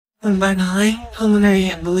By 9, pulmonary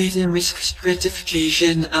embolism risk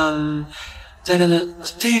stratification.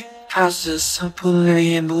 Diagnostic process of pulmonary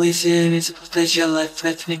embolism is a potential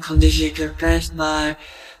life-threatening condition characterized by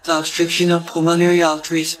the obstruction of pulmonary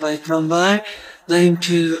arteries by thrombi, leading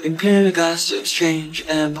to impaired gas exchange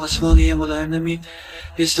and possibly hemodynamic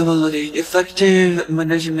instability. Effective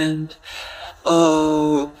management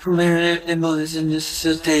pulmonary embolism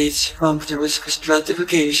necessitates prompt risk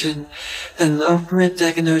stratification and appropriate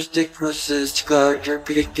diagnostic process to guide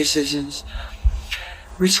therapeutic decisions.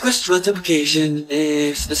 Risk stratification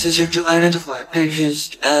is necessary to identify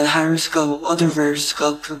patients at high risk of other risk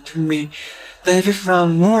to benefit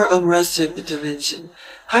from more aggressive intervention.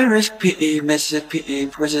 High-risk PE massive PE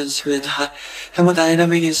presents with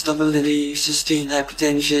hemodynamic instability, sustained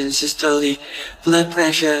hypertension, systolic blood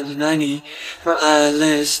pressure at 90 for at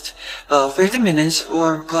least 30 minutes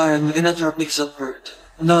or require inotropic support,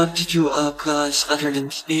 not due to a cause other than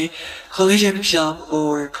PE, collision shock,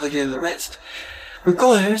 or cardiac arrest.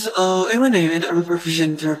 Requires eliminated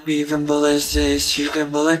reperfusion therapy from thrombolysis,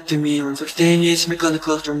 embolectomy, or subcutaneous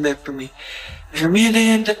mechanical thrombectomy.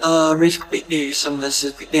 Intermediate risk PE, some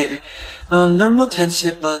massive PE, normal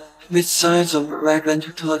tensive but with signs of right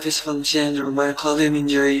ventricular dysfunction or myocardial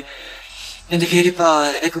injury, indicated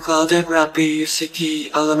by echocardiography,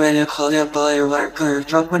 CT, elevated cardiac biomarker,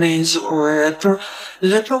 troponins, or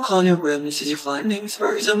electrocardiogram ECG findings,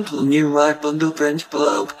 for example, new right bundle branch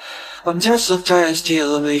block, tests of ST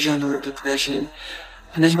elevation or depression.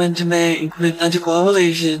 Management may include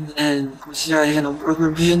anticoagulation and consideration of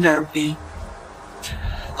reperfusion therapy.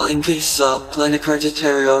 In case of clinical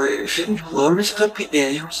deterioration, low risk of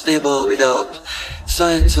PA stable without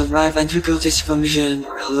signs of right ventricular dysfunction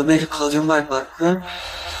or elevated cardiomyopathy.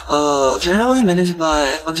 Generally managed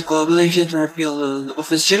by anticoagulation therapy alone,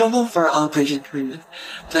 often suitable for outpatient treatment.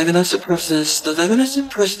 Diagnostic process. The diagnostic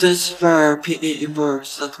process for PE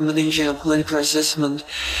involves the combination of clinical assessment,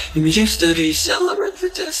 imaging studies, and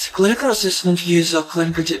laboratory tests. Clinical assessment use of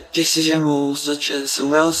clinical decision rules such as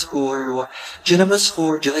Wells score or Geneva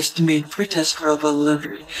score to estimate pre-test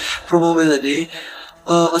probability.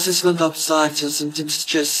 Assessment of signs and symptoms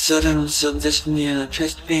such as sudden onset dyspnea,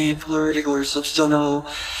 chest pain, pleuritic or substernal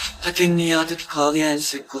tachypnea, tachycardia, and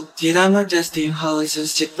cycle. D-dimer testing highly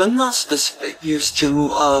sensitive but not specific, used to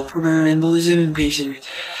pulmonary embolism in patients with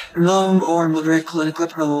long or moderate clinical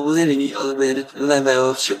probability, elevated level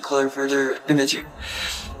of circular further imaging.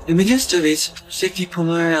 Imaging studies, safety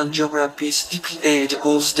pulmonary angiography, CPA, the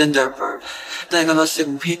gold standard for diagnostic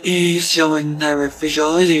PE, showing direct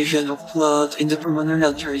visualization of blood in the pulmonary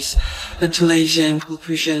arteries. Ventilation,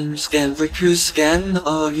 perfusion scan, vacuum scan,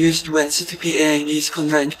 used when CTPA is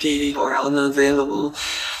contraindicated or unavailable.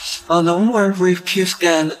 Non-work with Q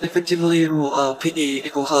scan effectively rule PE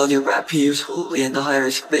echocardiography useful in the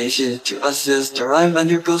high-risk patients to assess the right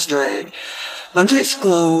ventricle strain. Not to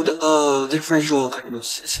exclude differential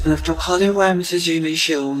diagnosis. Electrocardiogram ECG may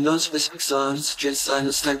show non-specific signs such as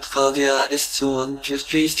sinus tachycardia, S1, T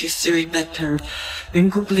series pattern,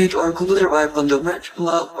 incomplete or complete right bundle branch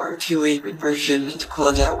block, or T-wave inversion into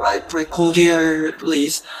cardiac right precordial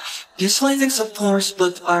release. These findings, of course,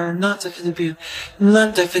 but are not definitive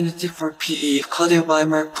for PE. Cardiac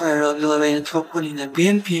biomarker of elevated troponin and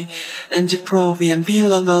BNP, and the pro-BNP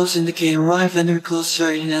levels indicate right ventricular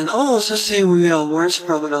strain and also say we have worse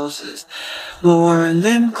prognosis. Lower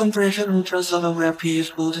limb compression ultrasonography is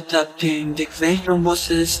both detecting the vein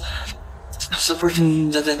thrombosis, supporting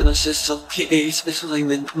the diagnosis of PA, especially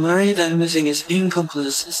when pulmonary diagnosing is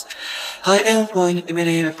inconclusive. High endpoint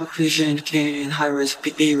immediate perfusion indicating high-risk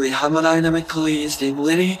PA with hemodynamically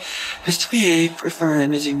instability. PA prefer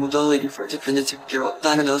imaging modality for definitive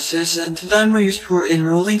diagnosis, and the dimer used for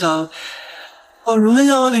enrolling out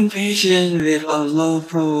in patients with a low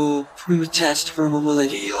pre-test for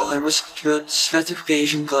mobility or risk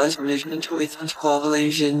stratification class management with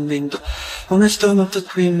anticoagulation being the cornerstone of the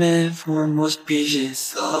treatment for most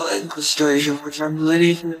patients, and consideration for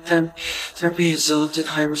therapy resulted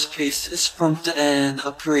high-risk cases, prompt and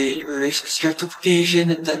appropriate risk stratification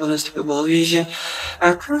and diagnostic evaluation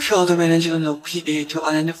are crucial to management of PA to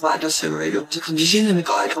identify the severity of the condition and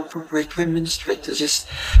guide appropriate treatment strategies.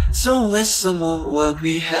 So let's sum up what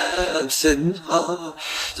we have said.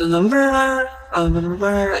 The number 9,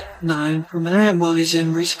 pulmonary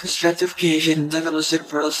embolism risk stratification and diagnostic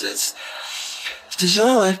process.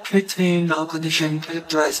 Special life-threatening condition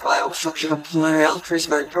characterized by obstruction of pulmonary arteries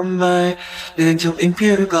by thrombi, leading to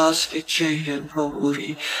impaired gas exchange and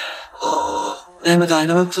probability.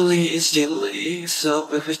 Hemodynamically instability, so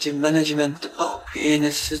effective management of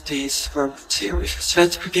necessities for serious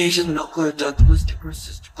stratification and occur diagnostic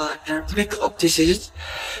process and pick up decisions.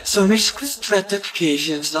 So risk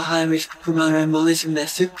stratifications, the high risk of pulmonary embolism,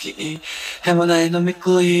 SPE,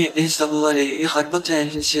 hemodynamically instability,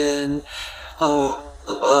 hypertension,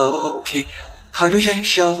 okay. Cardiac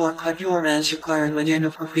shelf or cardiorans require median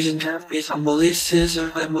perfusion therapies, embolysis or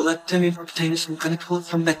embolectomy, pertains mechanical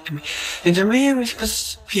thrombectomy. Intermediate risk of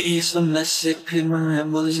PE, domestic pulmonary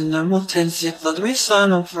embolism, normal tensive blood waste,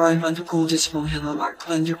 sign of right ventricle dysfunction, or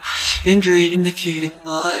injury indicating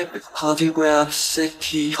electrocardiogram,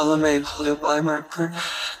 CT, column cardio biomarker,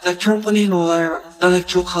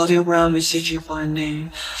 electrocardiogram, ECG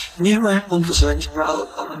finding, near convergence route,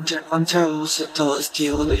 anterior septal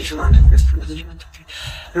steel lesion.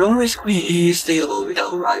 Low risk PE is stable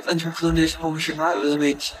without right ventricular dysfunction,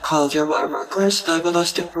 with cardio biomarkers.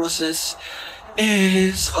 Diagnostic process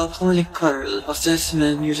is a clinical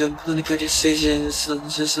assessment using clinical decisions,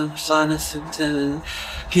 signs and symptoms,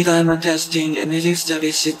 P-diamond testing, imaging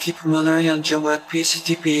studies, CT, pulmonary angiogram,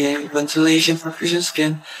 PCTPA, ventilation, perfusion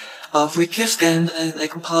scan, freaky scan, and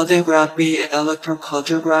echocardiography,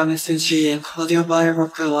 electrocardiogram, ECG, and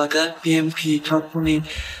cardiobiomarker like that, BMP, troponin,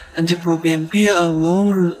 anti-proBNP, and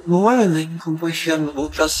lowering compression of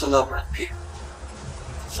ultrasonography.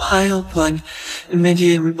 Final point,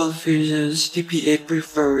 immediate rebel fusions, DPA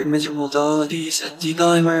prefer imaging modalities, and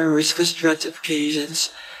D-dimer risk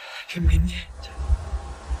stratifications.